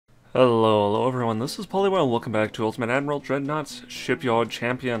Hello everyone, this is Polywell. Welcome back to Ultimate Admiral Dreadnoughts Shipyard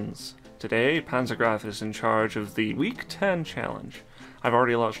Champions. Today, Panzergraf is in charge of the Week 10 challenge. I've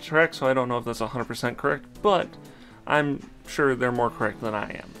already lost track, so I don't know if that's 100% correct, but I'm sure they're more correct than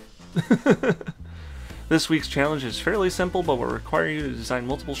I am. This week's challenge is fairly simple, but will require you to design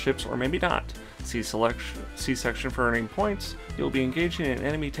multiple ships, or maybe not. See section for earning points. You'll be engaging an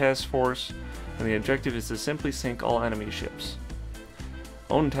enemy task force, and the objective is to simply sink all enemy ships.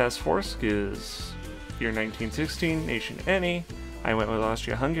 Own task force is year 1916, nation any. I went with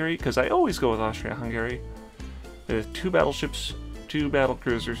Austria-Hungary because I always go with Austria-Hungary. With 2 battleships, 2 battle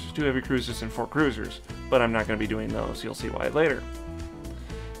cruisers, 2 heavy cruisers, and 4 cruisers. But I'm not going to be doing those. You'll see why later.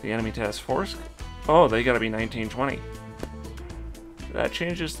 The enemy task force. Oh, they got to be 1920. That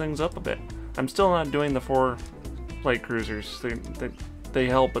changes things up a bit. I'm still not doing the 4 light cruisers. They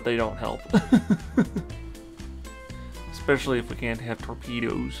help, but they don't help. Especially if we can't have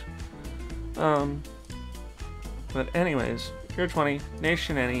torpedoes. But anyways, year 20,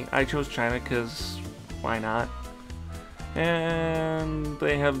 nation any. I chose China because why not? And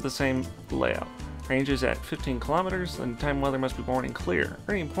they have the same layout. Range is at 15 kilometers, and time weather must be morning clear.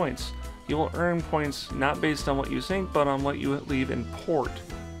 Earning points. You will earn points not based on what you sink, but on what you leave in port.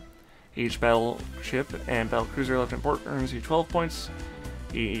 Each battleship and battlecruiser left in port earns you 12 points.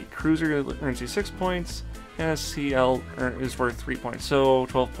 A cruiser earns you 6 points. And a CL is worth 3 points, so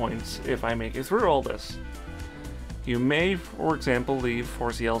 12 points if I make it through all this. You may, for example, leave 4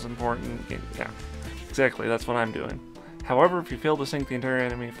 CLs in port and yeah, exactly, that's what I'm doing. However, if you fail to sink the entire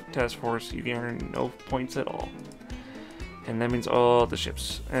enemy task force, you earn no points at all. And that means all the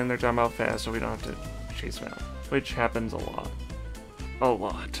ships, and they're talking about fast, so we don't have to chase them out, which happens a lot. A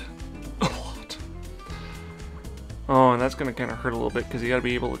lot. Oh, and that's going to kind of hurt a little bit because you got to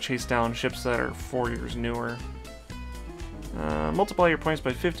be able to chase down ships that are 4 years newer. Multiply your points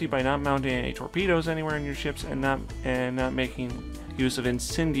by 50 by not mounting any torpedoes anywhere in your ships and not making use of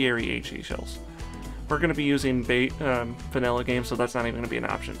incendiary HE shells. We're going to be using vanilla game, so that's not even going to be an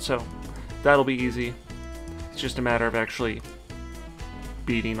option. So that'll be easy. It's just a matter of actually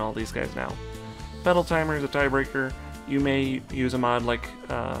beating all these guys now. Battle timer is a tiebreaker. You may use a mod like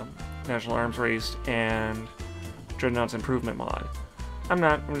National Arms Race and Dreadnoughts improvement mod. I'm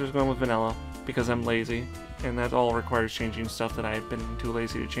just going with vanilla because I'm lazy, and that all requires changing stuff that I've been too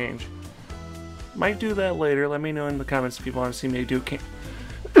lazy to change. Might do that later. Let me know in the comments if you want to see me do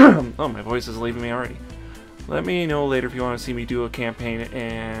oh, my voice is leaving me already. Let me know later if you want to see me do a campaign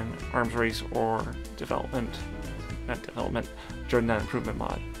in Arms Race or Dreadnought improvement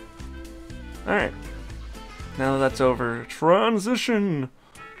mod. Alright. Now that that's over, transition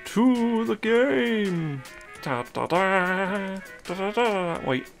to the game! Da, da, da, da, da, da.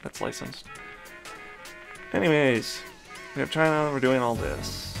 Wait, that's licensed. Anyways, we have China, we're doing all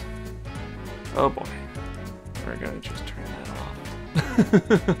this. Oh boy. We're gonna just turn that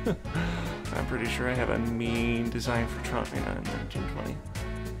off. I'm pretty sure I have a mean design for China in 1920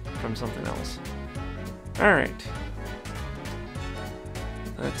 from something else. Alright.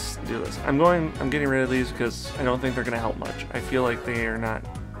 Let's do this. I'm getting rid of these because I don't think they're gonna help much. I feel like they are not.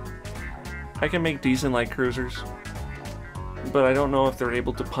 I can make decent light cruisers, but I don't know if they're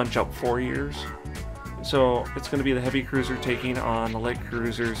able to punch up 4 years. So it's going to be the heavy cruiser taking on the light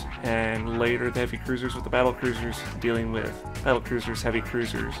cruisers, and later the heavy cruisers with the battle cruisers dealing with battle cruisers, heavy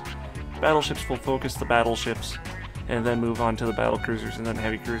cruisers. Battleships will focus the battleships, and then move on to the battle cruisers and then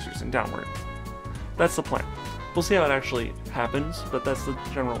heavy cruisers and downward. That's the plan. We'll see how it actually happens, but that's the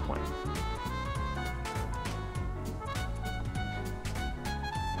general plan.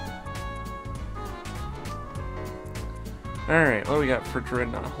 Alright, what do we got for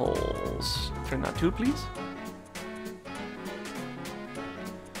Dreadnought hulls? Dreadnought 2, please?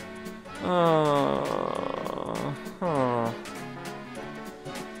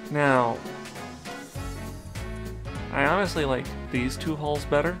 Now, I honestly like these 2 hulls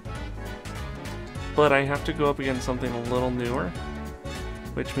better, but I have to go up against something a little newer,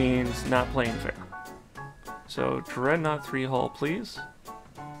 which means not playing fair. So, Dreadnought 3 hull, please.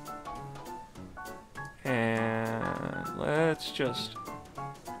 And let's just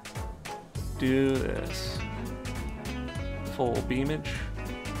do this. Full beamage.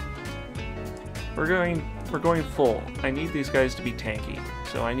 We're going full. I need these guys to be tanky,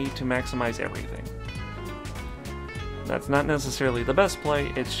 so I need to maximize everything. That's not necessarily the best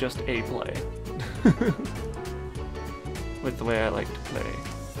play, it's just a play. With the way I like to play.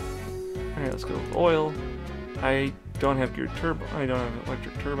 Alright, let's go with oil. I don't have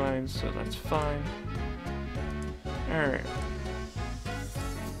electric turbines, so that's fine. Alright.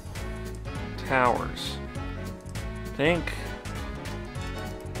 Towers. Think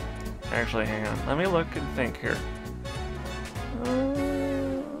Actually, hang on. Let me look and think here.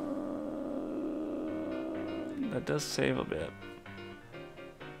 That does save a bit.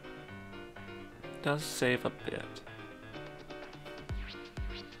 Does save a bit.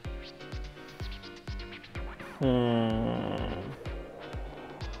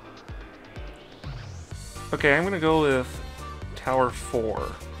 Okay, I'm gonna go with Tower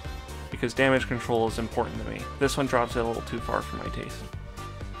 4 because damage control is important to me. This one drops it a little too far for my taste.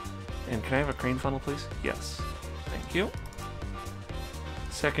 And can I have a crane funnel, please? Yes. Thank you.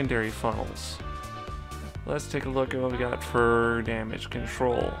 Secondary funnels. Let's take a look at what we got for damage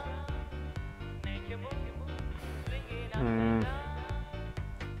control.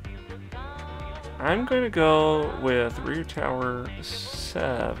 I'm going to go with rear tower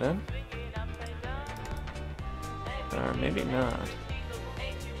 7. Or maybe not.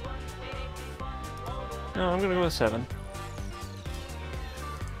 No, I'm going to go with 7.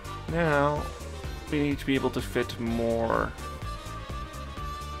 Now, we need to be able to fit more.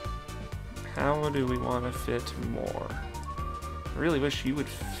 How do we want to fit more? I really wish you would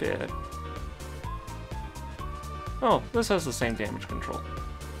fit. Oh, this has the same damage control.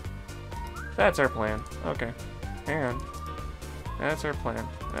 That's our plan. Okay. Hang on. That's our plan.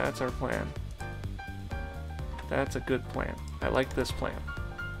 That's our plan. That's a good plan. I like this plan.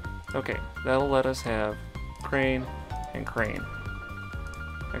 Okay, that'll let us have crane and crane.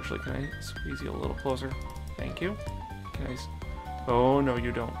 Actually, can I squeeze you a little closer? Thank you. Can I... Oh, no,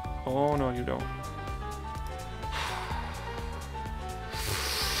 you don't. Oh, no, you don't.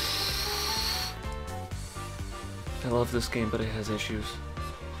 I love this game, but it has issues.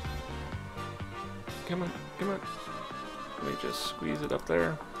 Come on, come on. Let me just squeeze it up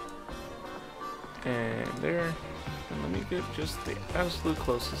there. And there. And let me get just the absolute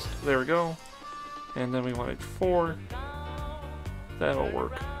closest. There we go. And then we wanted 4. That'll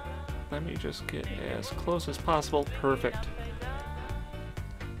work. Let me just get as close as possible. Perfect.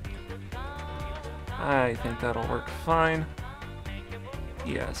 I think that'll work fine.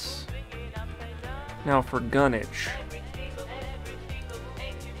 Yes. Now for gunnage.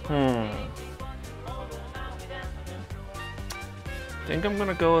 I think I'm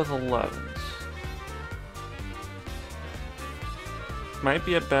gonna go with 11s. Might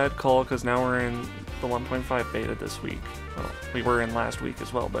be a bad call because now we're in the 1.5 beta this week. Well, we were in last week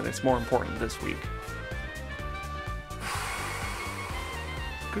as well, but it's more important this week.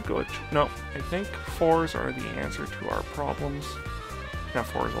 Could go with... No, I think 4s are the answer to our problems. Not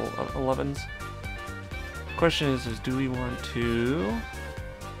 4s, 11s. Question is do we want to...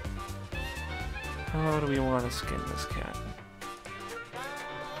 How do we want to skin this cat?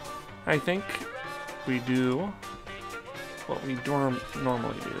 I think we do what we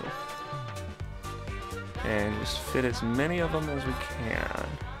normally do. And just fit as many of them as we can.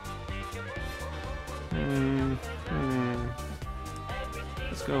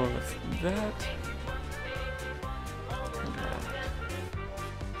 Let's go with that. And that.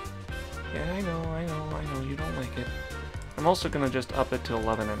 Yeah, I know, you don't like it. I'm also gonna just up it to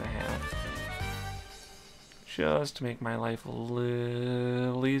 11.5. Just to make my life a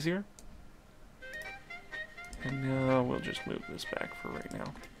little easier. And now we'll just move this back for right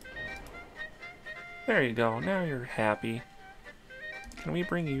now. There you go, now you're happy. Can we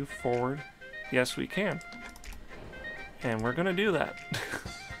bring you forward? Yes, we can. And we're gonna do that.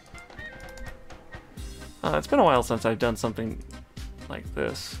 It's been a while since I've done something like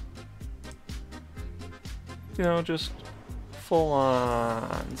this. You know, just full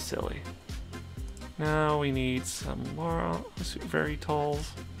on silly. Now we need some very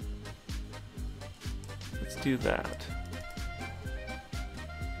talls. Let's do that.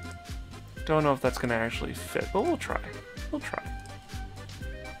 Don't know if that's gonna actually fit, but we'll try. We'll try.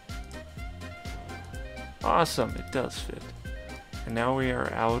 Awesome, it does fit. And now we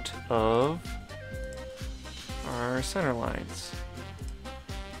are out of our center lines.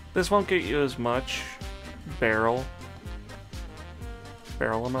 This won't get you as much barrel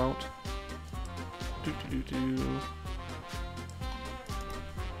amount.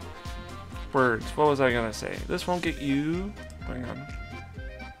 Words, what was I gonna say? This won't get you... Hang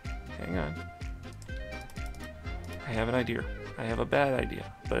on. I have an idea. I have a bad idea,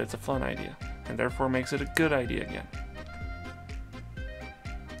 but it's a fun idea, and therefore makes it a good idea again.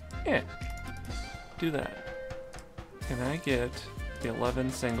 Yeah. Do that. Can I get the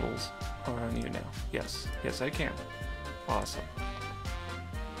 11 singles on you now? Yes. Yes, I can. Awesome.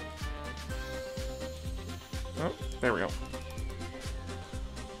 Oh, there we go.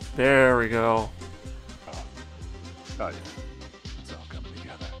 There we go. Oh yeah. It's all coming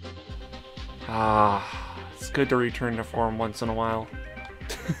together. Ah, it's good to return to form once in a while.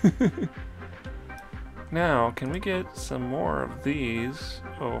 Now, can we get some more of these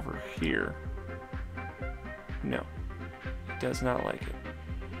over here? No. It does not like it.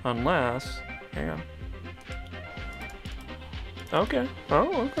 Unless... Hang on. Okay.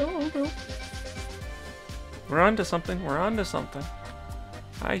 Oh, okay. We're on to something. We're on to something.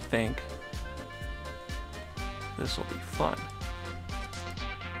 I think this will be fun.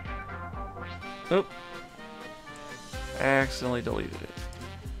 Oop. Accidentally deleted it.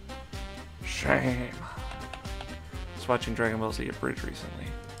 Shame. I was watching Dragon Ball Z Abridged recently,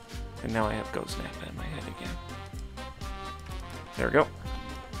 and now I have Ghost Snap in my head again. There we go.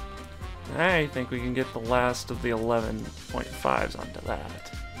 I think we can get the last of the 11.5s onto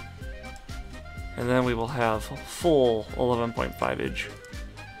that. And then we will have full 11.5-inch.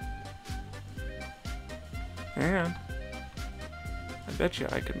 And I bet you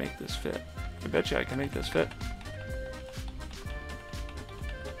I could make this fit. I bet you I can make this fit.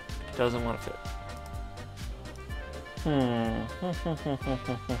 Doesn't want to fit. Can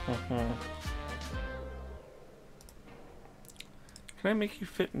I make you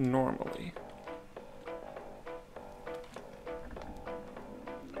fit normally?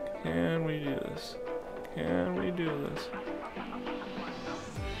 Can we do this? Can we do this?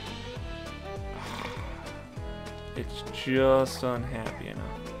 It's just unhappy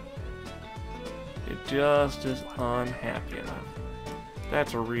enough. It just is unhappy enough.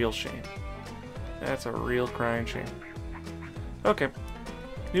 That's a real shame. That's a real crying shame. Okay.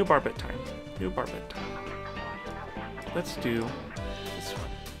 New bar bit time. New bar bit time. Let's do this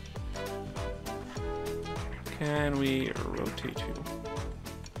one. Can we rotate you?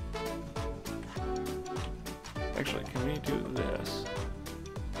 Actually, can we do this?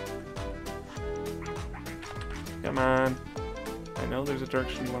 Come on. I know there's a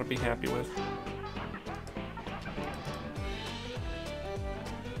direction you want to be happy with.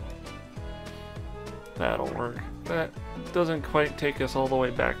 That'll work. That doesn't quite take us all the way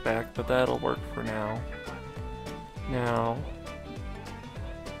back, but that'll work for now. Now.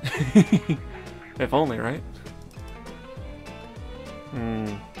 If only, right?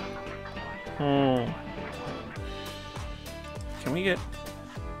 Can we get...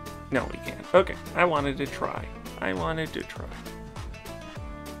 No, we can't. Okay, I wanted to try. I wanted to try.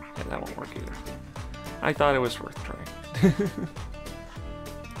 Yeah, that won't work either. I thought it was worth trying.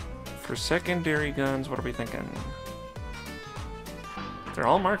 For secondary guns, what are we thinking? They're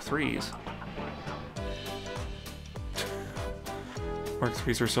all Mark 3s. Mark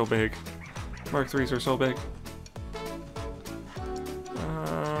 3s are so big. Mark 3s are so big.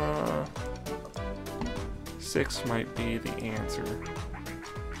 6 might be the answer.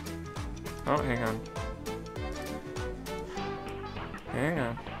 Oh, hang on. Hang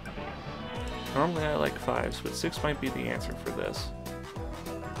on. Normally I like 5s, but 6 might be the answer for this.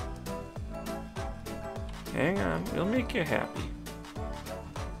 Hang on, it'll make you happy.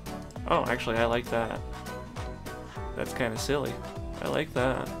 Oh, actually, I like that. That's kind of silly. I like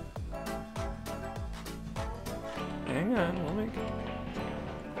that. Hang on, we'll make it.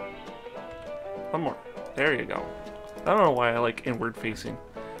 One more. There you go. I don't know why I like inward facing.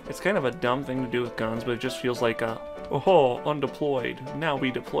 It's kind of a dumb thing to do with guns, but it just feels like a, oh, undeployed. Now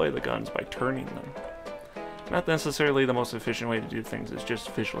we deploy the guns by turning them. Not necessarily the most efficient way to do things, it's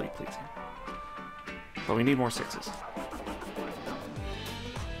just visually pleasing. But we need more 6s.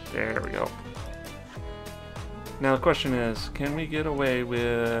 There we go. Now the question is, can we get away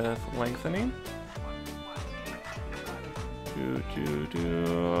with lengthening?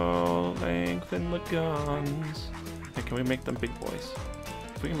 Lengthen the guns. And can we make them big boys?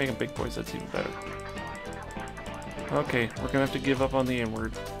 If we can make them big boys, that's even better. Okay, we're gonna have to give up on the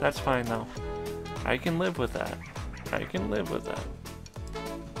inward. That's fine though. I can live with that. I can live with that.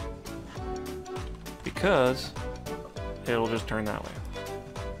 Because it'll just turn that way.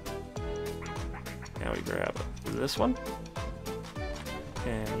 Now we grab this one.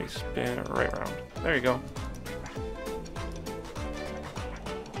 And we spin it right around. There you go.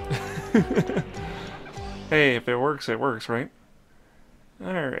 Hey, if it works, right?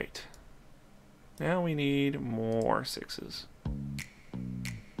 Alright. Now we need more 6s.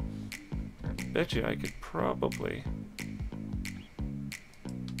 Bet you I could probably...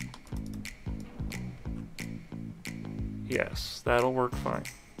 Yes, that'll work fine.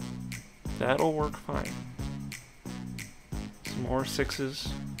 That'll work fine. Some more 6s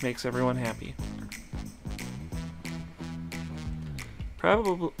makes everyone happy.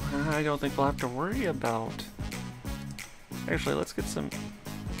 Probably, I don't think we'll have to worry about... Actually, let's get some...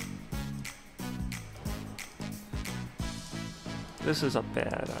 This is a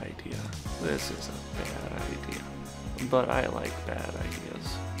bad idea. This is a bad idea. but I like bad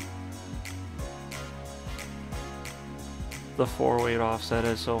ideas. The 4-weight offset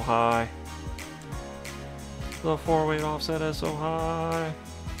is so high. The 4-weight offset is so high.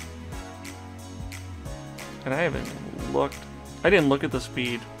 And I haven't looked. I didn't look at the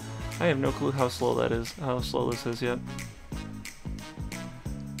speed. I have no clue how slow that is, how slow this is yet.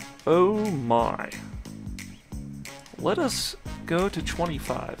 Oh my. Let us go to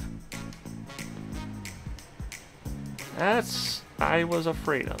 25. That's I was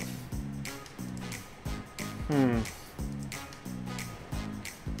afraid of.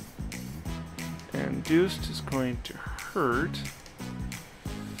 Induced is going to hurt.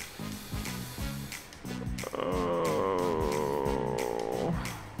 Oh.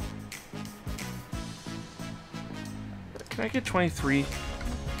 Can I get 23?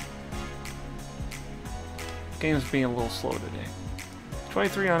 Game's being a little slow today.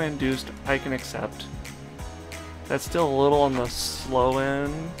 23 on induced, I can accept. That's still a little on the slow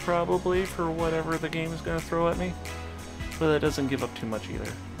end, probably, for whatever the game is going to throw at me. But that doesn't give up too much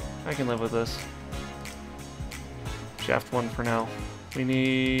either. I can live with this. Shaft 1 for now. We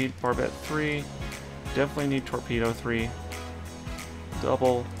need barbette 3. Definitely need torpedo 3.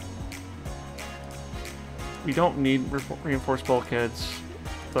 Double. We don't need reinforced bulkheads,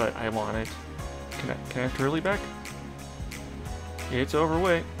 but I want it. Can I turley back? It's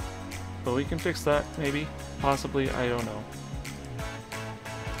overweight, but we can fix that, maybe. Possibly, I don't know.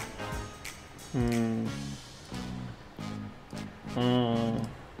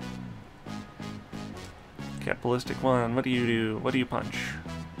 Cat ballistic 1, what do you do? What do you punch?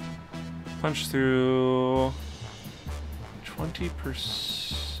 Punch through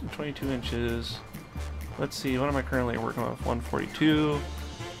 20%, 22 inches. Let's see, what am I currently working with? 142.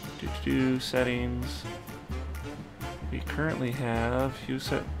 Settings. We currently have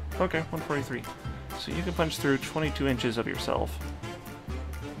okay, 143. So you can punch through 22 inches of yourself.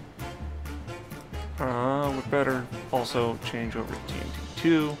 We better also change over to TNT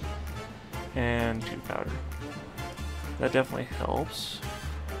 2 and 2 powder. That definitely helps.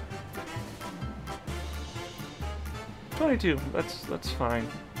 22, that's fine.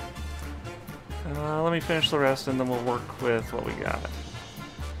 Let me finish the rest and then we'll work with what we got.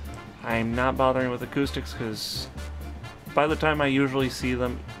 I'm not bothering with acoustics because by the time I usually see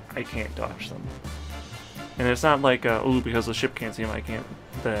them, I can't dodge them. And it's not like, ooh, because the ship can't see them, I can't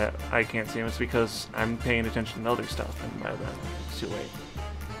see them. It's because I'm paying attention to other stuff, and by then it's too late.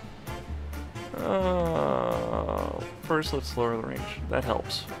 First, let's lower the range. That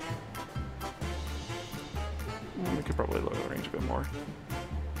helps. We could probably lower the range a bit more.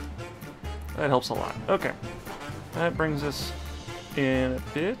 That helps a lot. Okay. That brings us in a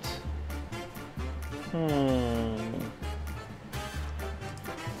bit.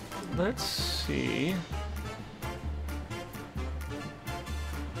 Let's see.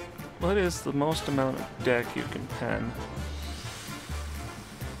 What is the most amount of deck you can pen?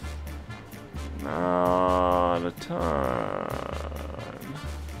 Not a ton.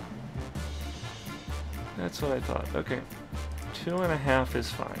 That's what I thought. Okay. 2.5 is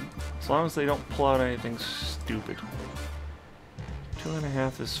fine. As long as they don't pull out anything stupid.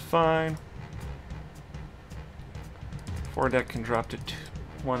 2.5 is fine. 4 deck can drop to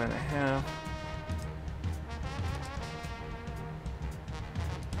 1.5.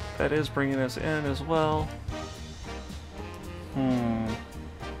 That is bringing us in as well. Do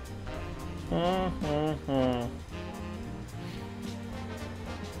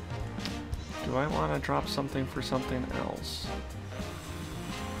I want to drop something for something else?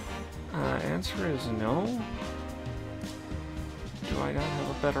 Answer is no. Do I not have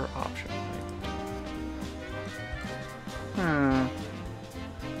a better option? Hang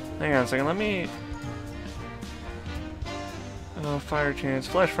on a second, let me... fire chance,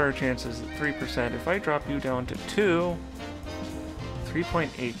 flash fire chance is 3%. If I drop you down to 2,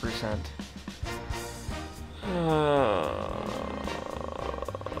 3.8%.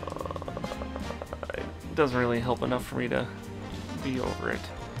 It doesn't really help enough for me to be over it.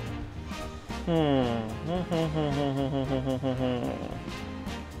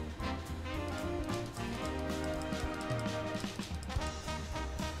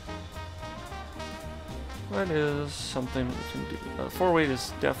 That is something we can do. 4-weight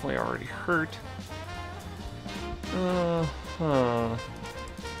is definitely already hurt.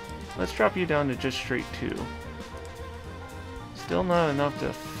 Let's drop you down to just straight 2. Still not enough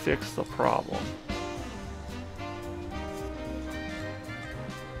to fix the problem.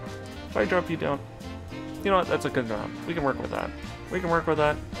 If I drop you down... You know what? That's a good job. We can work with that. We can work with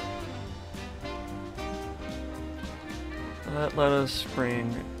that. Let us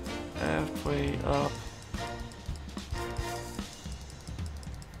bring halfway up.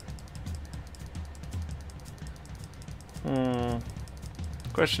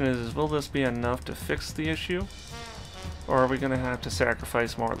 Question is, will this be enough to fix the issue? Or are we going to have to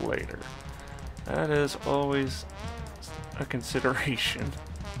sacrifice more later? That is always a consideration.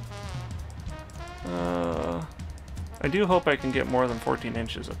 I do hope I can get more than 14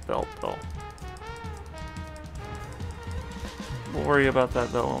 inches of belt, though. We'll worry about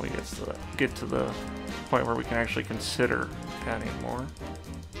that, though, when we get to the point where we can actually consider adding more.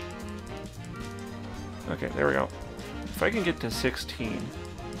 Okay, there we go. If I can get to 16,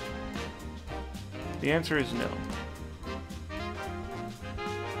 the answer is no.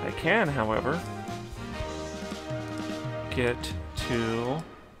 I can, however, get to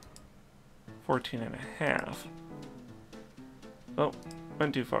 14 and a half. Oh,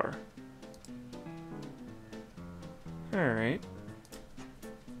 went too far. Alright.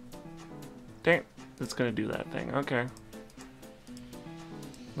 Dang, it's gonna do that thing. Okay.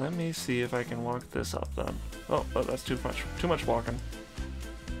 Let me see if I can walk this up then. Oh, that's too much walking.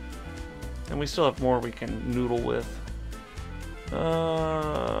 And we still have more we can noodle with.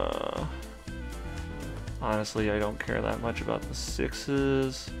 Honestly, I don't care that much about the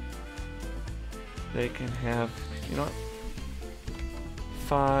 6s. They can have, you know what?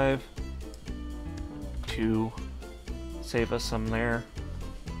 5, 2, save us some there.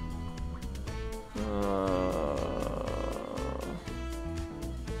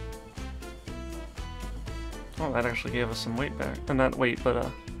 Oh, that actually gave us some weight back. Not weight, but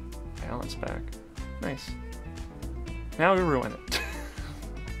balance back. Nice. Now we ruin it.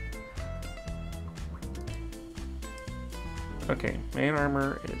 Okay, main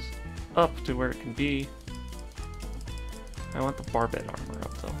armor is up to where it can be. I want the barbette armor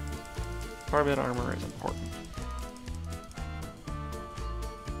up though. Barbette armor is important.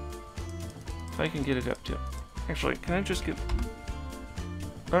 If I can get it up to... Actually, can I just get...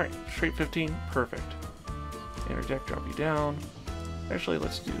 Alright, straight 15, perfect. Interdeck, drop you down. Actually,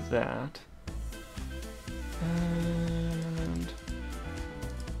 let's do that. And...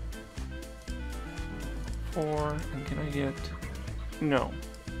 4, and can I get... No.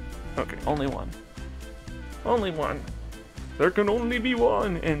 Okay, only one. Only one. There can only be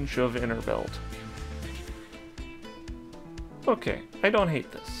 1 inch of inner belt. Okay, I don't hate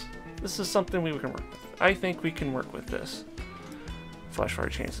this. This is something we can work with. I think we can work with this.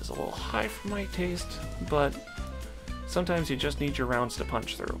 Flashfire chains is a little high for my taste, but sometimes you just need your rounds to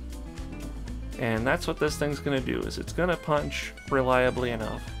punch through. And that's what this thing's gonna do, is it's gonna punch reliably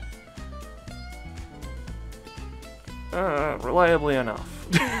enough. Reliably enough.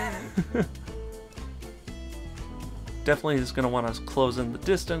 Definitely is going to want to close in the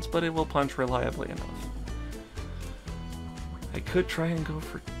distance, but it will punch reliably enough. I could try and go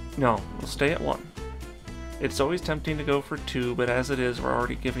for... No, we'll stay at 1. It's always tempting to go for 2, but as it is, we're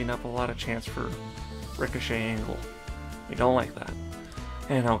already giving up a lot of chance for ricochet angle. We don't like that.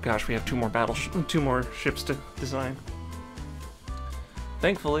 And oh gosh, we have 2 more ships to design.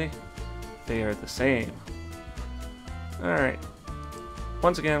 Thankfully, they are the same. Alright.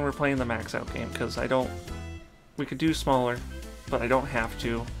 Once again, we're playing the max out game, because we could do smaller, but I don't have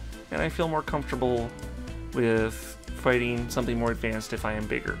to, and I feel more comfortable with fighting something more advanced if I am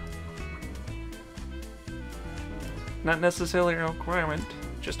bigger. Not necessarily a requirement,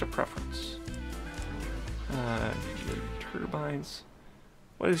 just a preference. Turbines.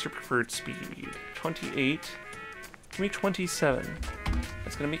 What is your preferred speed? 28? Give me 27.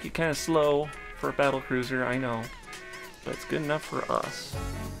 That's gonna make it kind of slow for a battle cruiser, I know, but it's good enough for us.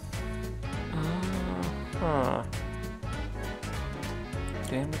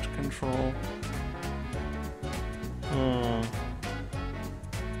 Damage control. I'll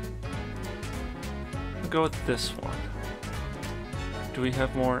go with this one. Do we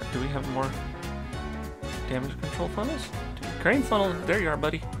have more damage control funnels? Crane funnel, there you are,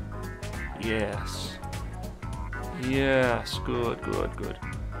 buddy. Yes. Yes, good, good, good.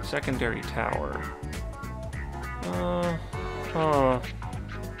 Secondary tower.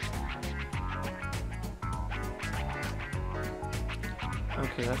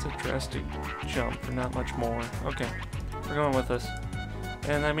 Okay, that's a drastic jump for not much more. Okay, we're going with this.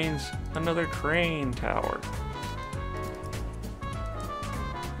 And that means another crane tower.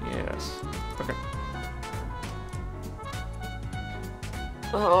 Yes. Okay.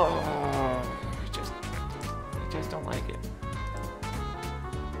 Oh, I just don't like it.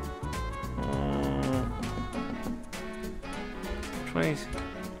 20.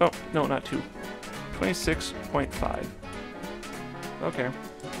 Oh, no, not 2. 26.5. Okay.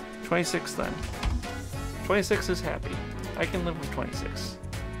 26 then. 26 is happy. I can live with 26.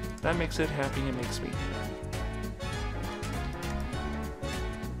 That makes it happy, it makes me happy.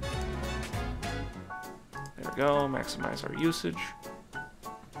 we go, maximize our usage.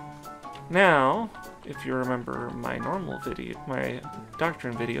 Now, if you remember my normal video, my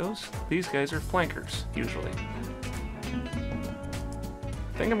Doctrine videos, these guys are flankers, usually.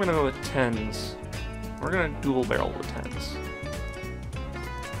 I think I'm gonna go with 10s. We're gonna dual barrel the 10s.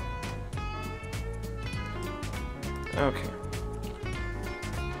 Okay.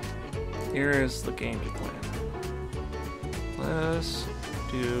 Here is the game plan. Let's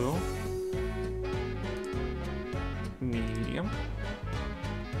do medium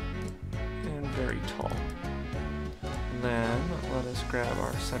and very tall. Then let us grab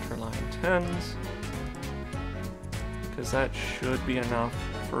our center line 10s, because that should be enough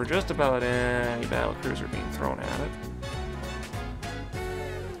for just about any battle cruiser being thrown at it.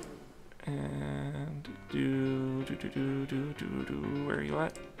 And where are you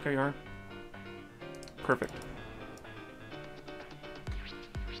at? There you are. Perfect.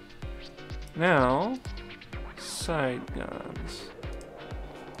 Now, side guns.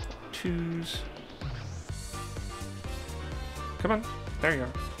 2s. Come on. There you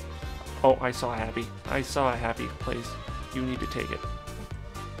are. Oh, I saw a happy. I saw a happy place. You need to take it.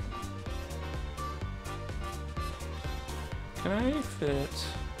 Can I fit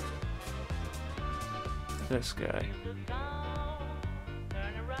this guy?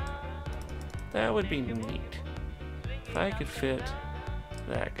 That would be neat. If I could fit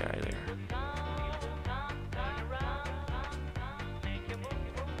that guy there.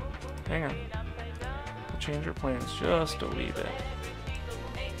 Hang on. We'll change our plans just a wee bit.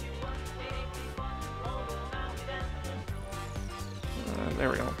 There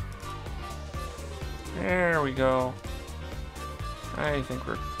we go. There we go. I think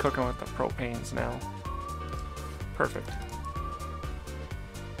we're cooking with the propanes now. Perfect.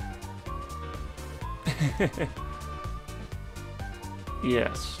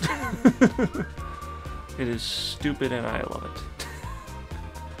 Yes. It is stupid and I love it.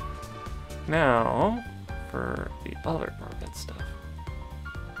 Now, for the other orbit stuff.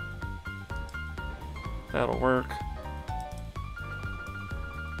 That'll work.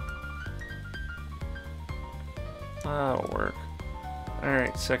 That'll work.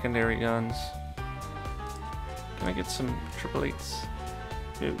 Alright, secondary guns. Can I get some 888s?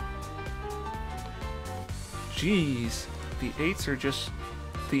 Ew. Jeez, the 8s are just...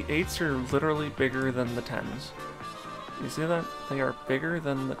 The 8s are literally bigger than the 10s. You see that? They are bigger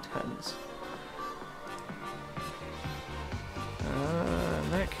than the 10s.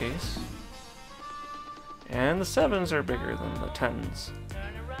 In that case... And the 7s are bigger than the 10s.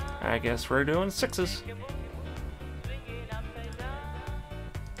 I guess we're doing 6s.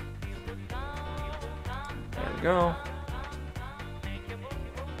 There we go.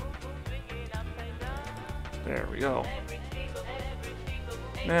 There we go.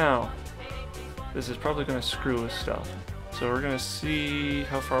 Now, this is probably going to screw with stuff. So we're going to see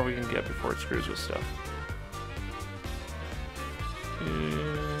how far we can get before it screws with stuff.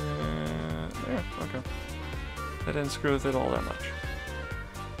 Yeah, okay. That didn't screw with it all that much.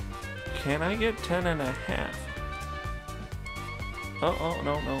 Can I get 10.5? Oh,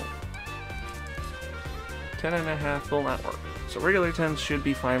 no. 10.5 will not work. So regular 10s should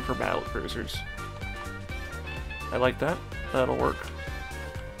be fine for battle cruisers. I like that. That'll work.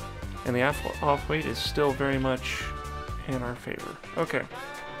 And the off-weight is still very much in our favor. Okay.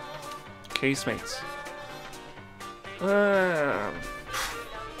 Casemates.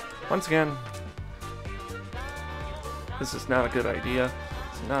 Once again, this is not a good idea.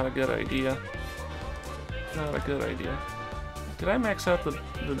 It's not a good idea. Not a good idea. Did I max out the...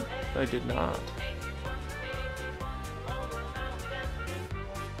 I did not.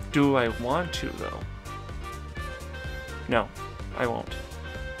 Do I want to, though? No, I won't.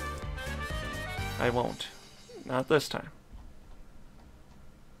 I won't. Not this time.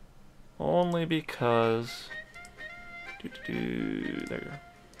 Only because... There you go.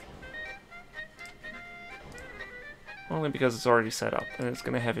 Only because it's already set up, and it's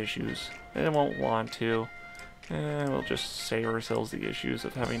going to have issues. And it won't want to. And we'll just save ourselves the issues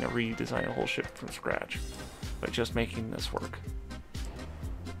of having to redesign a whole ship from scratch by just making this work.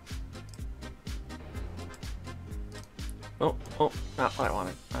 Oh, not what I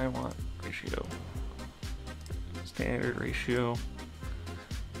wanted. I want ratio. Standard ratio.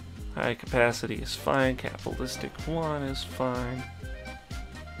 High capacity is fine. Capitalistic 1 is fine.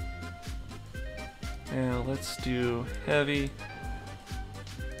 Now let's do heavy,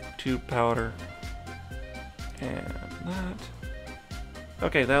 tube powder, and that.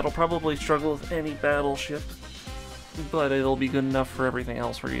 Okay, that'll probably struggle with any battleship, but it'll be good enough for everything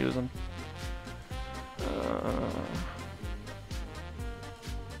else we're using.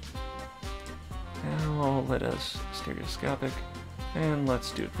 Now I'll let us stereoscopic. And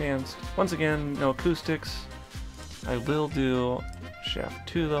let's do advanced. Once again, no acoustics. I will do shaft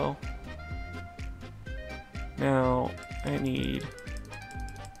 2 though. Now, I need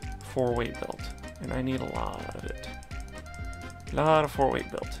 4-weight belt. And I need a lot of it. A lot of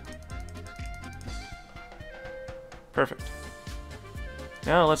 4-weight belt. Perfect.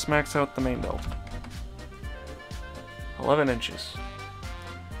 Now let's max out the main belt. 11 inches.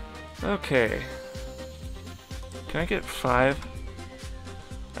 Okay. Can I get 5?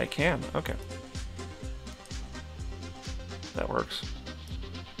 I can, okay. That works.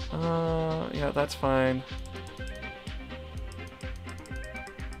 Yeah, that's fine.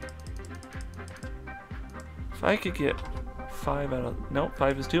 If I could get 5 out of... Nope,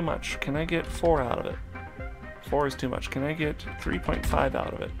 5 is too much. Can I get 4 out of it? 4 is too much. Can I get 3.5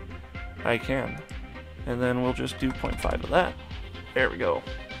 out of it? I can. And then we'll just do 0.5 of that. There we go.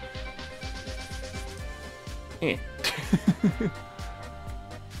 Eh.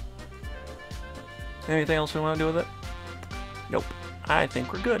 Anything else we want to do with it? Nope. I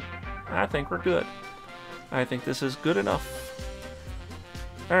think we're good. I think we're good. I think this is good enough.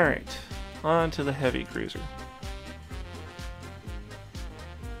 Alright. On to the heavy cruiser.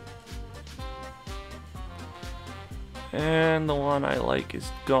 And the one I like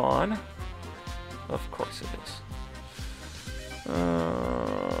is gone. Of course it is.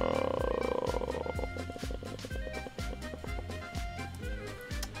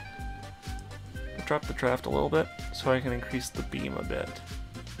 Drop the draft a little bit so I can increase the beam a bit.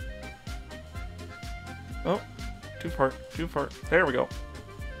 Oh, too far, too far. There we go.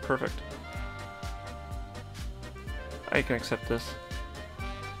 Perfect. I can accept this.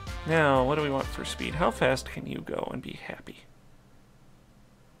 Now, what do we want for speed? How fast can you go and be happy?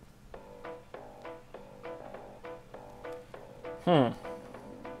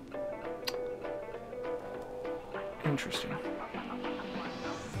 Interesting.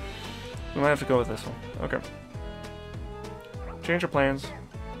 We might have to go with this one. Okay. Change of plans.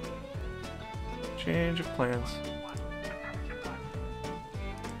 Change of plans.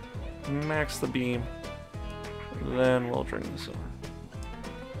 Max the beam. Then we'll bring this over.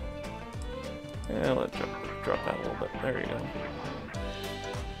 Yeah, let's drop that a little bit. There you go.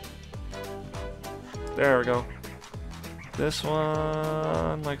 There we go. This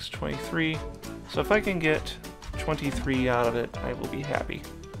one likes 23. So if I can get 23 out of it, I will be happy.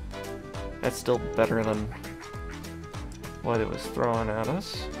 That's still better than what it was throwing at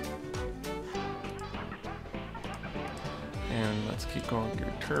us. And let's keep going with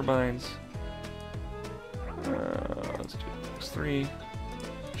your turbines. Let's do X3.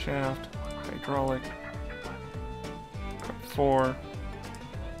 Shaft. Hydraulic. 4.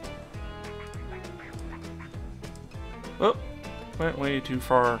 Oh! Went way too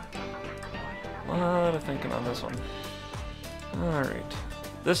far. A lot of thinking on this one. Alright.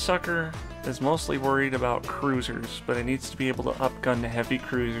 This sucker is mostly worried about cruisers, but it needs to be able to upgun to heavy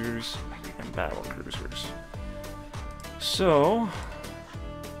cruisers and battle cruisers. So,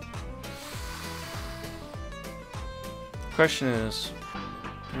 question is,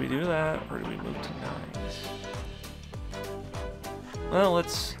 do we do that or do we move to 9s? Well,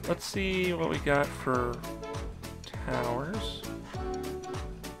 let's see what we got for towers.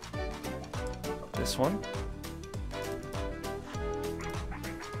 This one.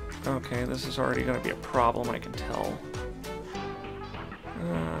 Okay, this is already going to be a problem, I can tell.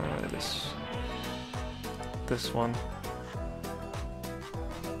 This one.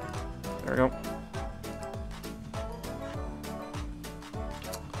 There we go.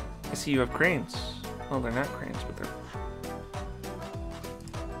 I see you have cranes. Well, they're not cranes, but they're...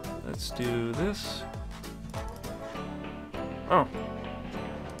 Let's do this. Oh.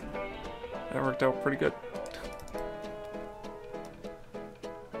 That worked out pretty good.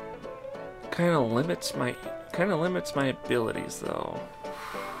 Kind of limits my abilities though.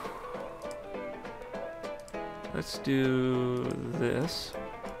 Let's do this.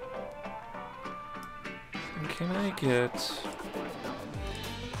 And can I get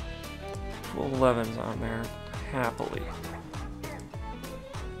 11s on there happily?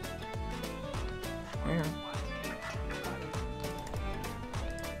 Yeah.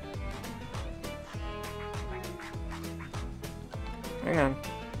 Hang on.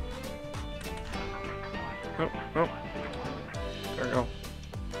 Oh, oh. There we go.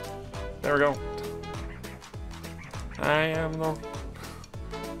 There we go. I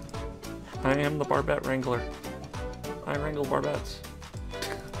am the Barbette Wrangler. I wrangle Barbettes.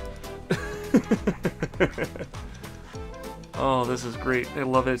 Oh, this is great. I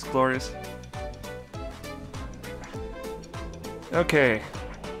love it. It's glorious. Okay.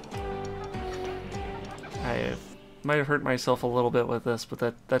 I might have hurt myself a little bit with this,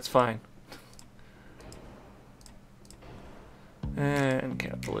 but that's fine. And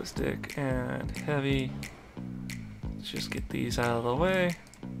capitalistic and heavy. Let's just get these out of the way.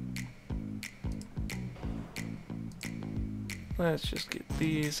 Let's just get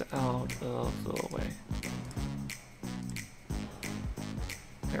these out of the way.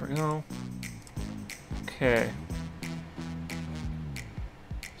 There we go. Okay.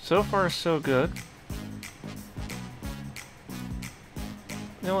 So far, so good.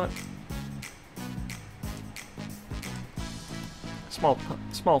 You know what?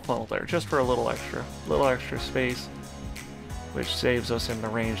 Small funnel there, just for a little extra space, which saves us in the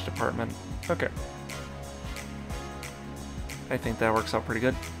range department. Okay. I think that works out pretty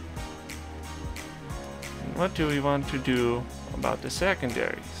good. And what do we want to do about the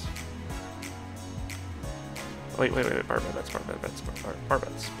secondaries? Wait, barbets.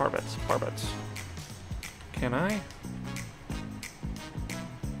 Can I?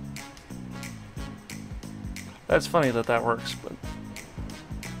 That's funny that works, but...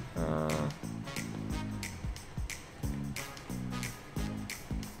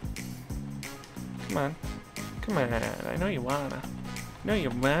 Come on, I know you wanna.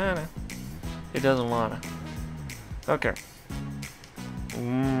 It doesn't wanna. Okay.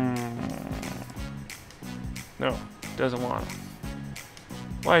 No, doesn't wanna.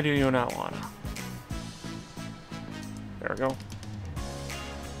 Why do you not wanna? There we go.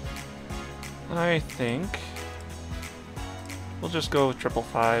 I think we'll just go with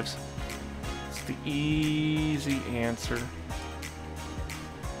 555s. It's the easy answer.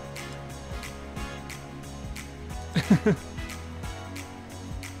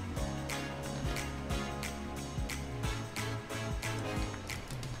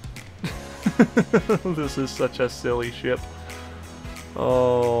 This is such a silly ship.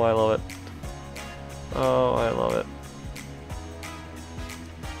 Oh, I love it. Oh, I love it.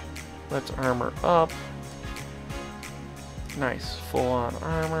 Let's armor up. Nice, full-on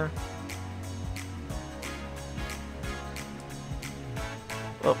armor.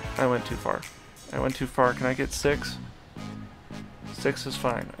 Oh, I went too far. Can I get 6? 6 is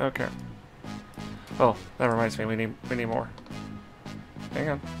fine. Okay. Oh, that reminds me. We need more. Hang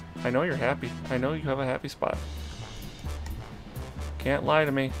on. I know you're happy. I know you have a happy spot. Can't lie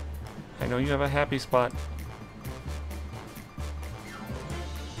to me. I know you have a happy spot.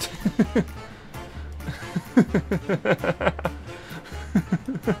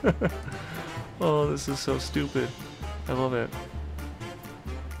 Oh, this is so stupid. I love it.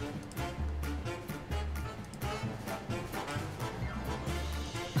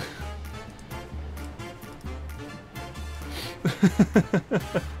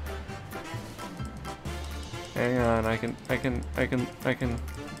 Hang on, I can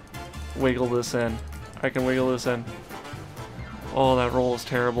wiggle this in. I can wiggle this in. Oh, that roll is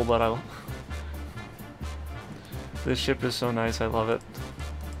terrible, but I'll... This ship is so nice, I love it.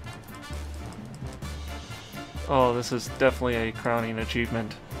 Oh, this is definitely a crowning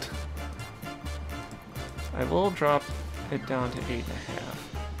achievement. I will drop it down to 8.5.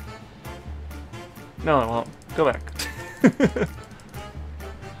 No, I won't. Go back.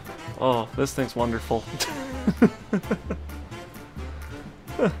 Oh, this thing's wonderful.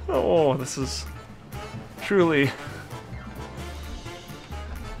 Oh, this is truly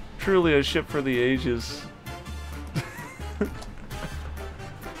a ship for the ages.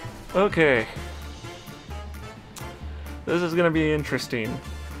 Okay. This is gonna be interesting.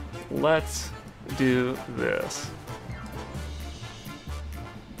 Let's do this.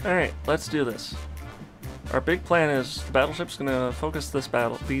 Alright, let's do this. Our big plan is the battleship's gonna focus these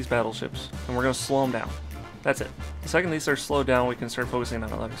battleships, and we're gonna slow them down. That's it. The second these are slowed down, we can start focusing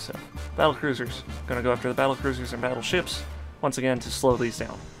on other stuff. Battle cruisers. Gonna go after the battle cruisers and battleships, once again, to slow these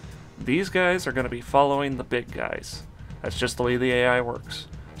down. These guys are gonna be following the big guys. That's just the way the AI works.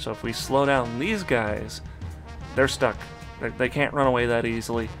 So if we slow down these guys, they're stuck. They can't run away that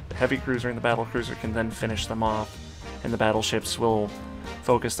easily. The heavy cruiser and the battle cruiser can then finish them off, and the battleships will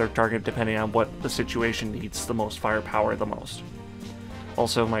focus their target depending on what the situation needs the most firepower the most.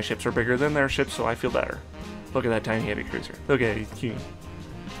 Also, my ships are bigger than their ships, so I feel better. Look at that tiny heavy cruiser. Look at it, he's cute.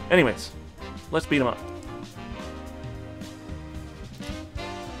 Anyways, let's beat them up.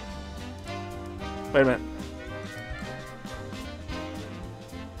 Wait a minute.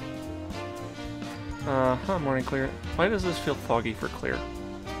 Morning clear. Why does this feel foggy for clear?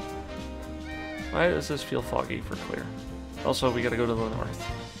 Also, we gotta go to the north.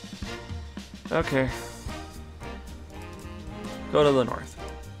 Okay. Go to the north.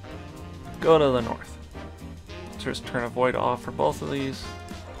 Let's just turn avoid off for both of these.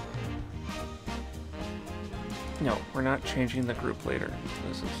 No, we're not changing the group leader.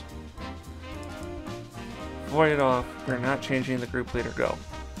 This is... Void off. We're not changing the group leader. Go.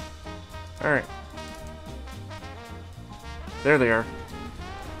 Alright. There they are.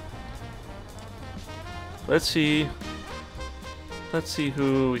 Let's see. Let's see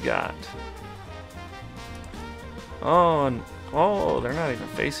who we got. Oh, they're not even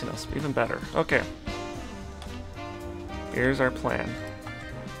facing us. Even better. Okay. Here's our plan.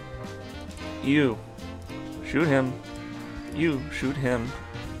 You shoot him. You shoot him.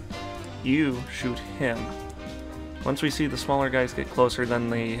 You shoot him. Once we see the smaller guys get closer, then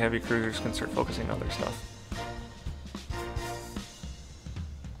the heavy cruisers can start focusing on other stuff.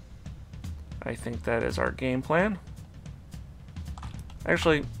 I think that is our game plan.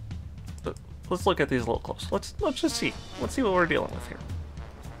 Actually, let's look at these a little close. Let's just see. Let's see what we're dealing with here.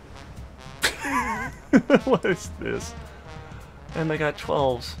 What is this? And they got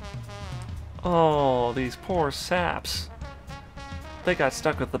 12s. Oh, these poor saps. They got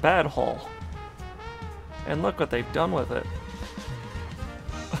stuck with the bad hull. And look what they've done with it.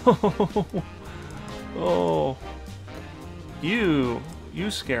 Oh. You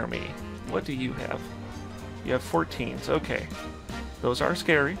scare me. What do you have? You have 14s. Okay. Those are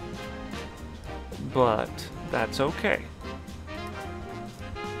scary. But that's okay.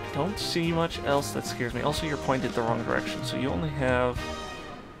 Don't see much else that scares me. Also, you're pointed the wrong direction, so you only have...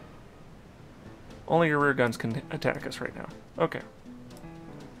 Only your rear guns can attack us right now. Okay.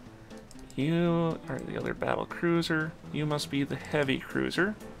 You are the other battle cruiser. You must be the heavy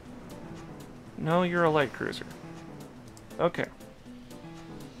cruiser. No, you're a light cruiser. Okay.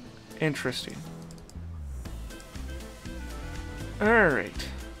 Interesting. Alright.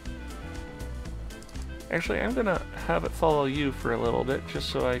 Actually, I'm gonna have it follow you for a little bit, just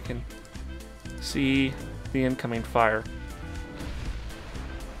so I can see the incoming fire.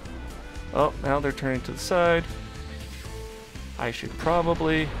 Oh, now they're turning to the side. I should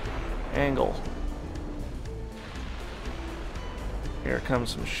probably angle. Here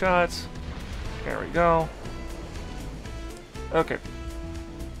comes some shots. There we go. Okay.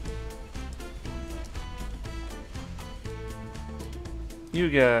 You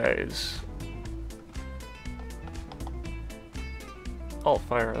guys. Alt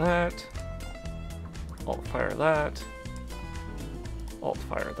fire that. Alt fire that. Alt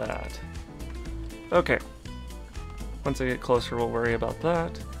fire that. Okay. Once I get closer, we'll worry about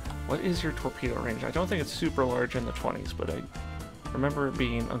that. What is your torpedo range? I don't think it's super large in the 20s, but I remember it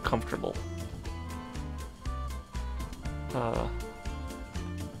being uncomfortable.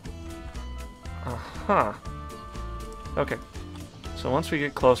 Okay. So once we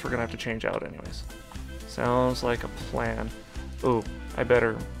get close, we're gonna have to change out anyways. Sounds like a plan. Ooh, I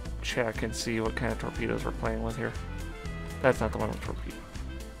better check and see what kind of torpedoes we're playing with here. That's not the one with torpedoes.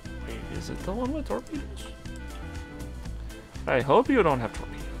 Wait, is it the one with torpedoes? I hope you don't have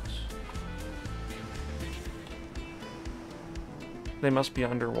torpedoes. They must be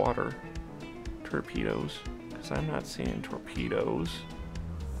underwater torpedoes, because I'm not seeing torpedoes.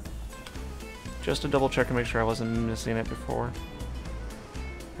 Just to double check and make sure I wasn't missing it before.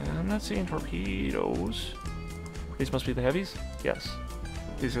 I'm not seeing torpedoes. These must be the heavies? Yes.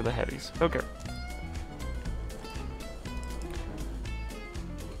 These are the heavies. Okay.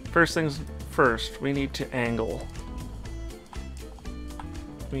 First things first, we need to angle.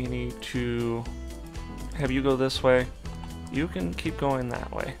 We need to have you go this way. You can keep going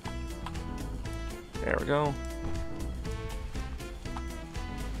that way. There we go.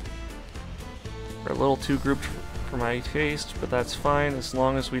 We're a little too grouped for my taste, but that's fine as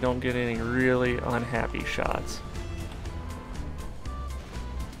long as we don't get any really unhappy shots.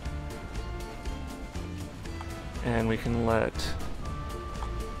 And we can let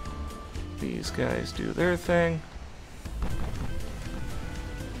these guys do their thing.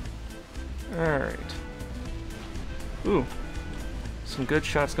 Alright. Ooh. Some good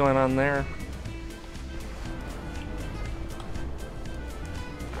shots going on there.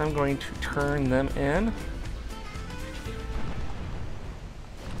 I'm going to turn them in.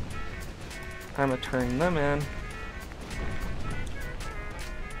 I'm going to turn them in.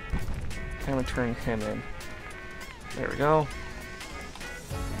 I'm going to turn him in. There we go.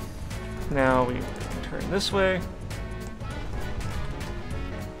 Now we turn this way.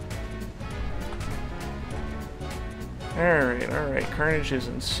 Alright, carnage is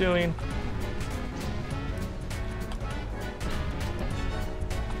ensuing.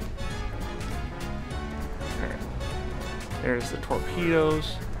 Alright. There's the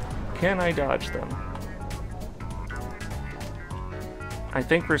torpedoes. Can I dodge them? I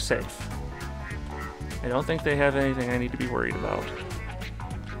think we're safe. I don't think they have anything I need to be worried about.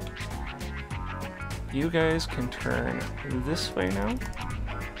 You guys can turn this way now.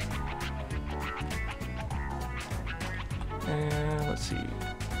 And let's see.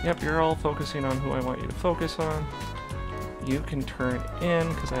 Yep, you're all focusing on who I want you to focus on. You can turn in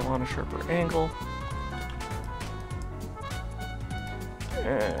because I want a sharper angle.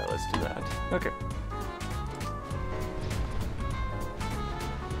 Let's do that. Okay.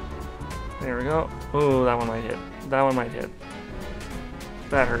 There we go. Oh, that one might hit. That one might hit.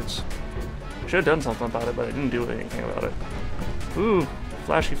 That hurts. Should have done something about it, but I didn't do anything about it. Ooh,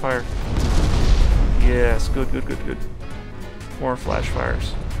 flashy fire. Yes, good, good, good, good. More flash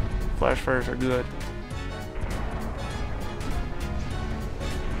fires. Flash fires are good.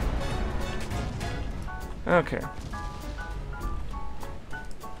 Okay.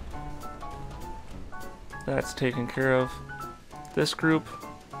 That's taken care of. This group,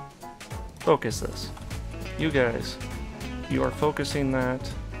 focus this. You guys, you are focusing that.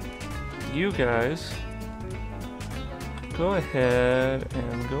 You guys, go ahead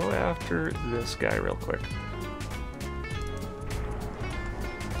and go after this guy real quick.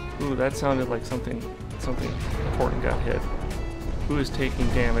 Ooh, that sounded like something important got hit. Who is taking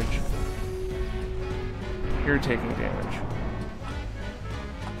damage? You're taking damage.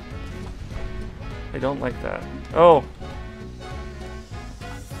 I don't like that. Oh!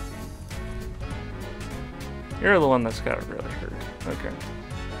 You're the one that's got really hurt. Okay.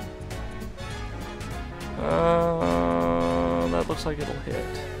 That looks like it'll hit.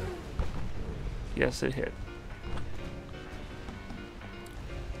 Yes, it hit.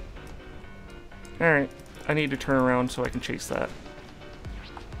 Alright. I need to turn around so I can chase that.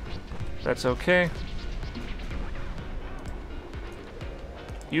 That's okay.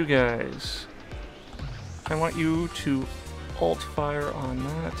 You guys, I want you to alt fire on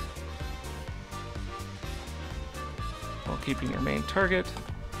that while keeping your main target.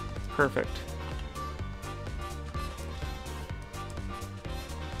 Perfect.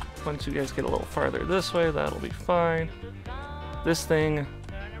 Once you guys get a little farther this way, that'll be fine. This thing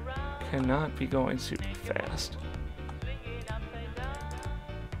cannot be going super fast.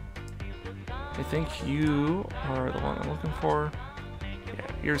 I think you are the one I'm looking for. Yeah,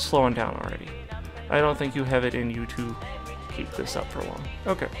 you're slowing down already. I don't think you have it in you to keep this up for long.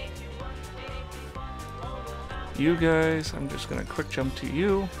 Okay. You guys, I'm just gonna quick jump to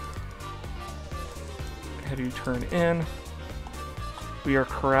you. Have you turn in. We are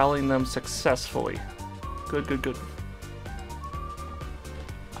corralling them successfully. Good, good, good.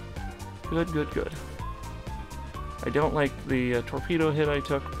 Good, good, good. I don't like the torpedo hit I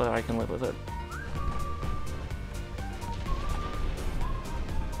took, but I can live with it.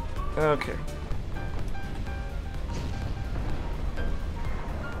 Okay.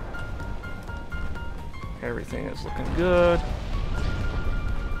 Everything is looking good.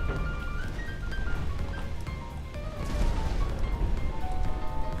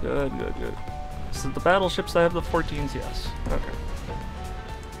 Good, good, good. So the battleships that have the 14s, yes. Okay.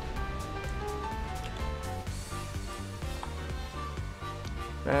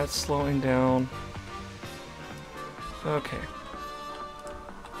 That's slowing down. Okay.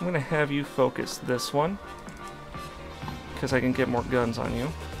 I'm gonna have you focus this one, because I can get more guns on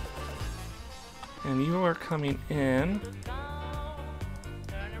you. And you are coming in.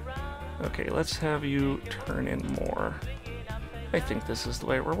 Okay, let's have you turn in more. I think this is the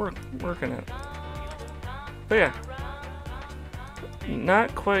way we're working it. But yeah.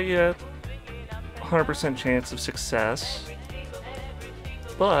 Not quite yet 100% chance of success.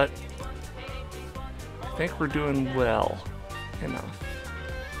 But I think we're doing well enough.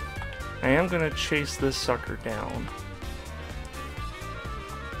 I am going to chase this sucker down.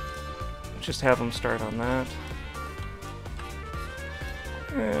 Just have them start on that.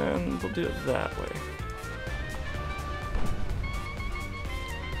 And we'll do it that way.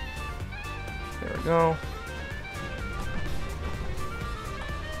 There we go.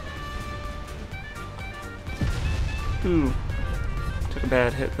 Ooh. Took a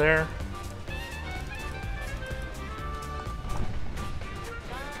bad hit there.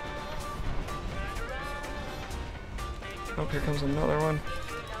 Oh, here comes another one.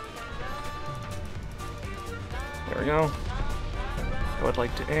 There we go. I would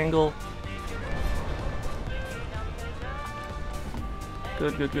like to angle.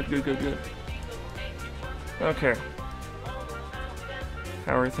 Good, good, good, good, good, good. Okay.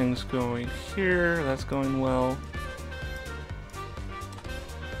 How are things going here? That's going well.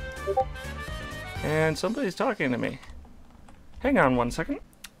 And somebody's talking to me. Hang on one second.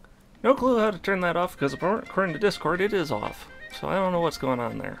 No clue how to turn that off because according to Discord it is off. So I don't know what's going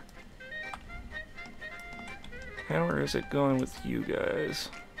on there. How is it going with you guys?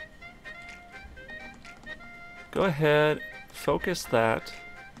 go ahead, focus that,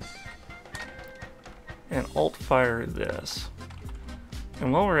 and alt fire this.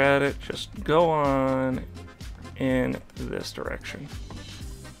 And while we're at it, just go on in this direction.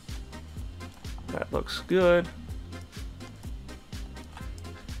 That looks good.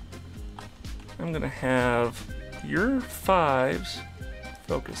 I'm gonna have your 5s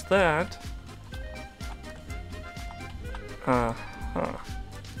focus that. Hang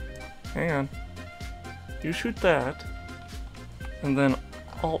on. You shoot that, and then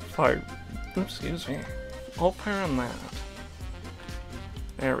alt fire. Oops, excuse me. Alt fire on that.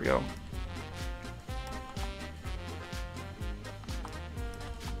 There we go.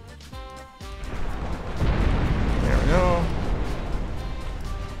 There we go.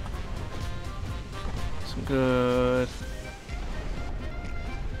 Some good.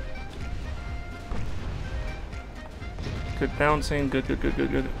 Good bouncing. Good, good, good,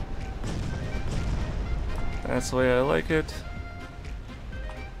 good, good. That's the way I like it.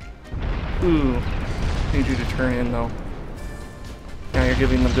 Ooh. Need you to turn in though. Now you're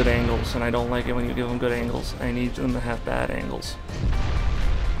giving them good angles, and I don't like it when you give them good angles. I need them to have bad angles.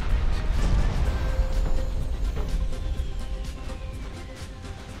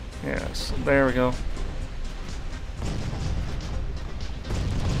 Yes, there we go.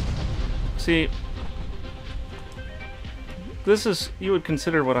 See, this is, you would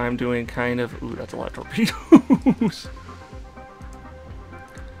consider what I'm doing kind of, ooh, that's a lot of torpedoes.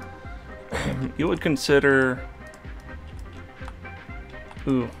 You would consider,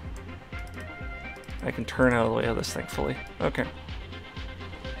 ooh, I can turn out of the way of this, thankfully. Okay.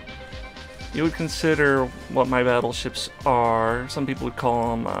 You would consider what my battleships are, some people would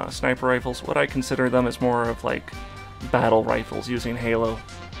call them sniper rifles. What I consider them is more of like battle rifles using Halo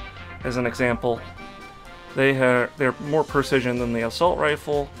as an example. They're more precision than the assault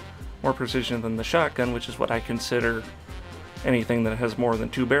rifle, more precision than the shotgun, which is what I consider anything that has more than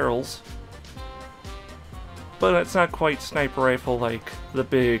 2 barrels. But it's not quite sniper rifle like the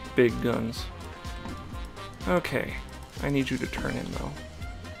big guns. Okay, I need you to turn in though.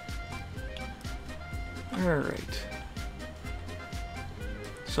 Alright.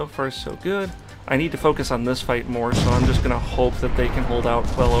 So far so good. I need to focus on this fight more, so I'm just gonna hope that they can hold out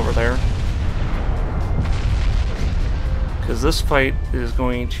well over there. Because this fight is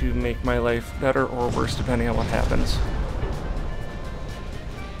going to make my life better or worse depending on what happens.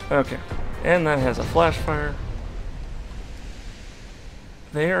 Okay, and that has a flash fire.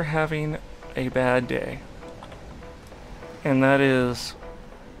 They are having a bad day. And that is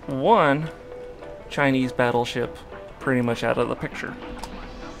one Chinese battleship pretty much out of the picture.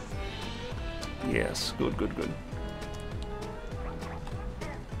 Yes, good, good, good.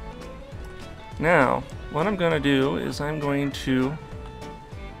 Now, what I'm going to do is I'm going to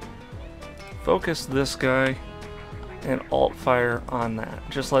focus this guy and alt fire on that.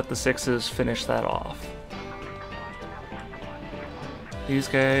 Just let the 6s finish that off. These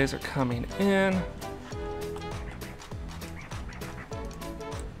guys are coming in.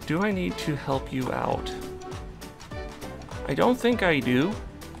 Do I need to help you out? I don't think I do,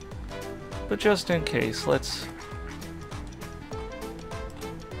 but just in case, let's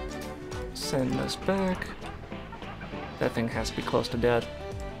send this back. That thing has to be close to dead.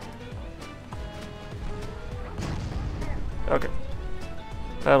 Okay.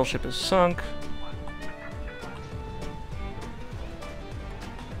 Battleship is sunk.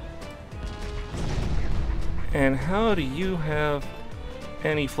 And how do you have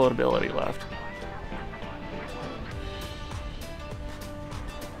any floatability left?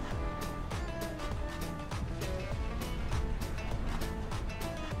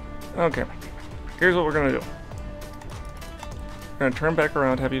 Okay, here's what we're gonna do. We're gonna turn back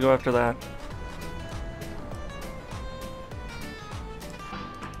around, have you go after that.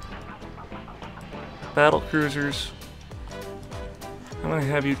 Battle cruisers. I'm gonna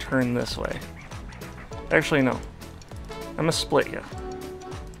have you turn this way. Actually, no. I'm gonna split you.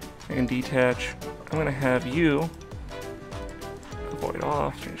 I can detach. I'm gonna have you avoid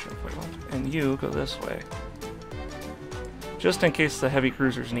off, change to avoid off, and you go this way. Just in case the heavy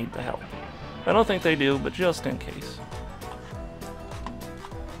cruisers need the help. I don't think they do, but just in case.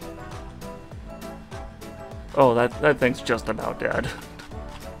 Oh, that thing's just about dead.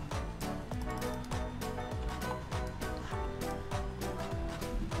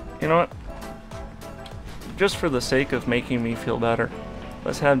 You know what? Just for the sake of making me feel better,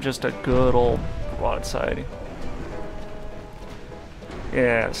 let's have just a good old broadside.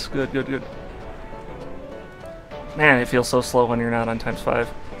 Yes, good, good, good. Man, it feels so slow when you're not on ×5.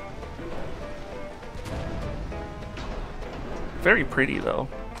 Very pretty, though.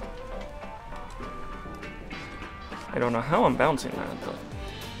 I don't know how I'm bouncing that, but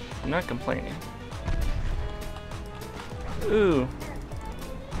I'm not complaining. Ooh.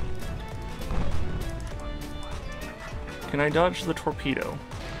 Can I dodge the torpedo?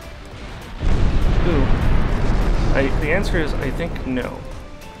 Ooh. The answer is, I think no.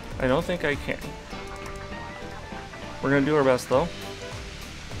 I don't think I can. We're gonna do our best, though.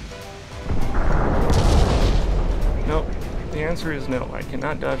 Nope. The answer is no. I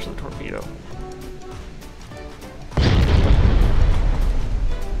cannot dodge the torpedo.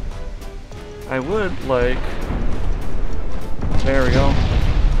 I would like... There we go.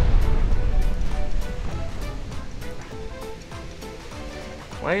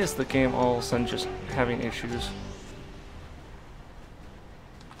 Why is the game all of a sudden just having issues?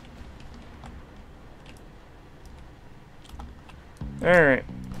 Alright.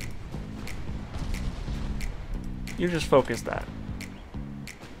 You just focus that.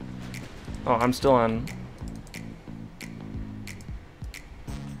 Oh, I'm still on...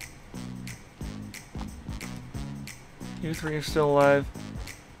 You three are still alive.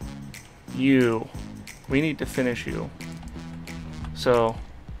 You. We need to finish you. So,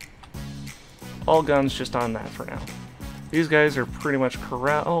 all guns just on that for now. These guys are pretty much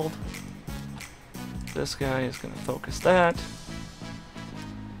corralled. This guy is going to focus that.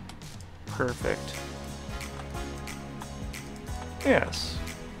 Perfect. Yes.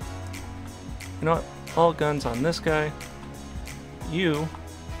 You know what? All guns on this guy. You.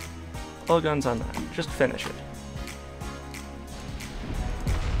 All guns on that. Just finish it.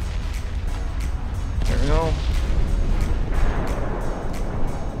 There we go.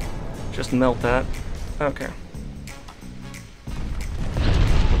 Just melt that. Okay.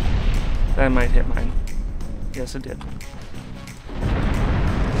 That might hit mine. Yes, it did.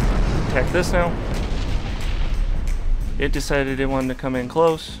 Attack this now. It decided it wanted to come in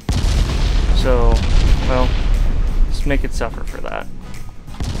close. So, well, let's make it suffer for that.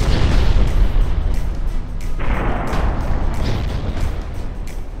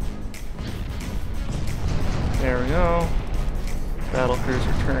 There we go. Battle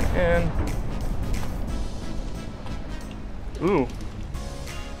cruiser turn in. Ooh.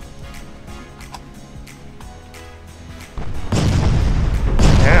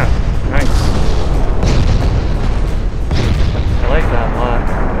 Yeah, nice. I like that a lot.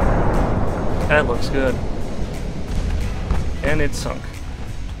 That looks good. And it's sunk.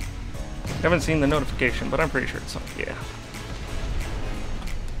 Haven't seen the notification, but I'm pretty sure it's sunk, yeah.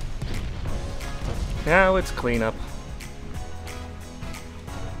 Now it's cleanup.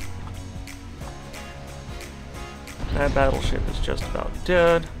 That battleship is just about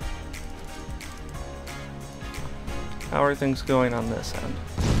dead. How are things going on this end?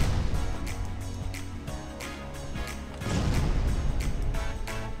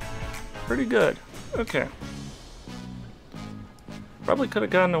 Pretty good. Okay. Probably could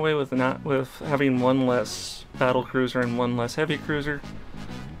have gotten away with having one less battle cruiser and one less heavy cruiser,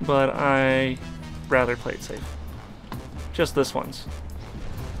 but I rather played safe. Just this once.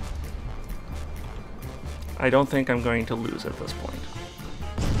 I don't think I'm going to lose at this point.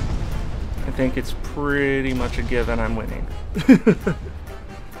 I think it's pretty much a given I'm winning.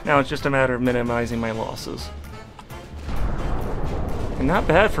 Now it's just a matter of minimizing my losses. And not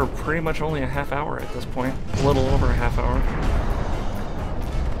bad for pretty much only a half hour at this point. A little over a half hour.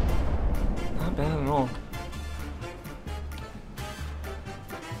 Not bad at all.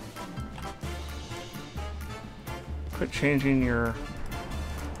 Quit changing your...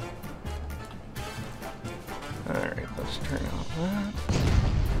 Alright, let's turn off that.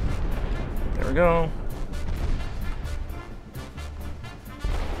 There we go.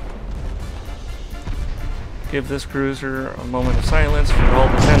 Give this cruiser a moment of silence for all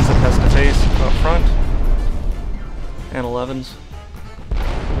the 10s it has to face up front. And 11s.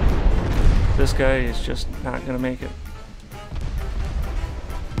 This guy is just not going to make it.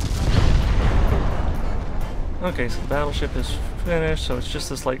 Okay, so the battleship is finished, so it's just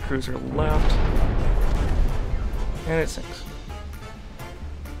this light cruiser left. And it sinks.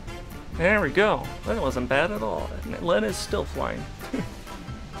 There we go. That wasn't bad at all. And Len is still flying.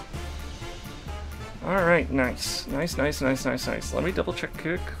 Alright, nice. Nice, nice, nice, nice, nice. Let me double check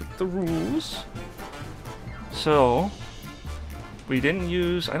the rules. So, we didn't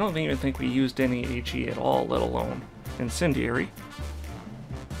use... I don't even think we used any HE at all, let alone incendiary.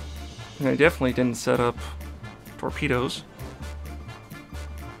 And I definitely didn't set up torpedoes.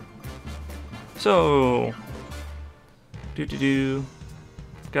 So...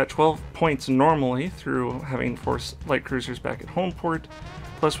 Got 12 points normally through having 4 light cruisers back at home port.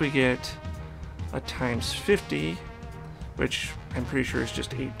 Plus we get a times 50, which I'm pretty sure is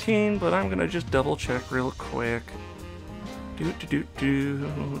just 18, but I'm gonna just double check real quick.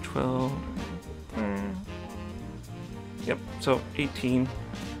 12. Yep, so 18.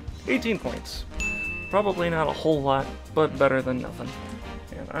 18 points. Probably not a whole lot, but better than nothing.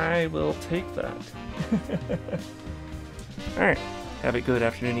 And I will take that. Alright. Have a good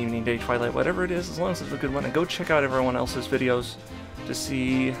afternoon, evening, day, twilight, whatever it is, as long as it's a good one. And go check out everyone else's videos to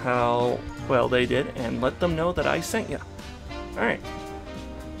see how well they did, and let them know that I sent you. Alright.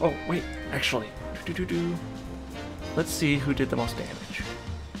 Oh, wait, actually. Let's see who did the most damage.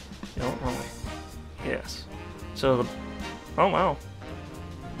 No, wrong way. Yes. So, oh wow.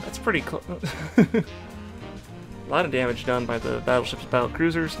 That's pretty close. A lot of damage done by the battleships,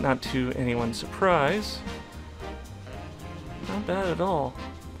 battlecruisers, not to anyone's surprise. Not bad at all.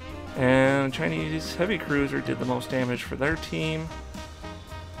 And Chinese heavy cruiser did the most damage for their team.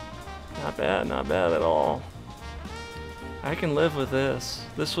 Not bad at all. I can live with this.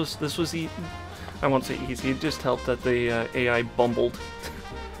 This was easy. I won't say easy. It just helped that the AI bumbled.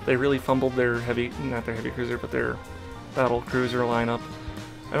 They really fumbled their not their heavy cruiser, but their battle cruiser lineup.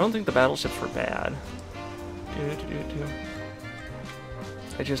 I don't think the battleships were bad.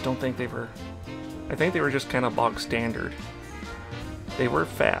 I just don't think they were. I think they were just kind of bog standard. They were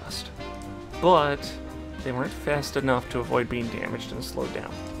fast, but they weren't fast enough to avoid being damaged and slowed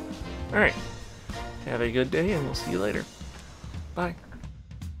down. Alright. Have a good day, and we'll see you later. Bye.